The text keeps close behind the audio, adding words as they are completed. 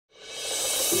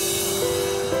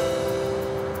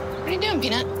doing,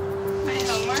 Peanut? My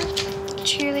homework.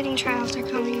 Cheerleading tryouts are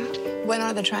coming up. When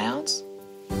are the tryouts?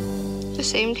 The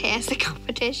same day as the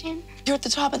competition. You're at the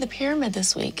top of the pyramid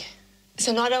this week.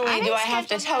 So not only do I have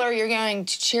to tell her you're going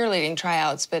to cheerleading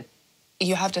tryouts, but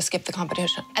you have to skip the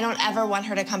competition. I don't ever want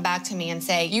her to come back to me and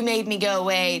say, you made me go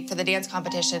away for the dance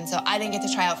competition, so I didn't get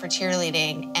to try out for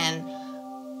cheerleading, and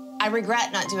I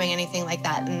regret not doing anything like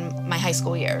that in my high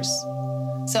school years.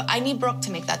 So I need Brooke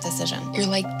to make that decision. You're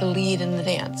like the lead in the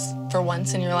dance for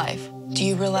once in your life. Do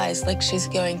you realize, like, she's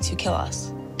going to kill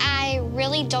us? I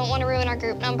really don't want to ruin our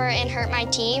group number and hurt my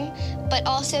team, but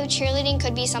also cheerleading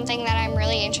could be something that I'm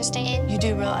really interested in. You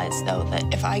do realize, though,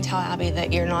 that if I tell Abby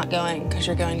that you're not going because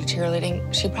you're going to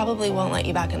cheerleading, she probably won't let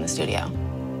you back in the studio.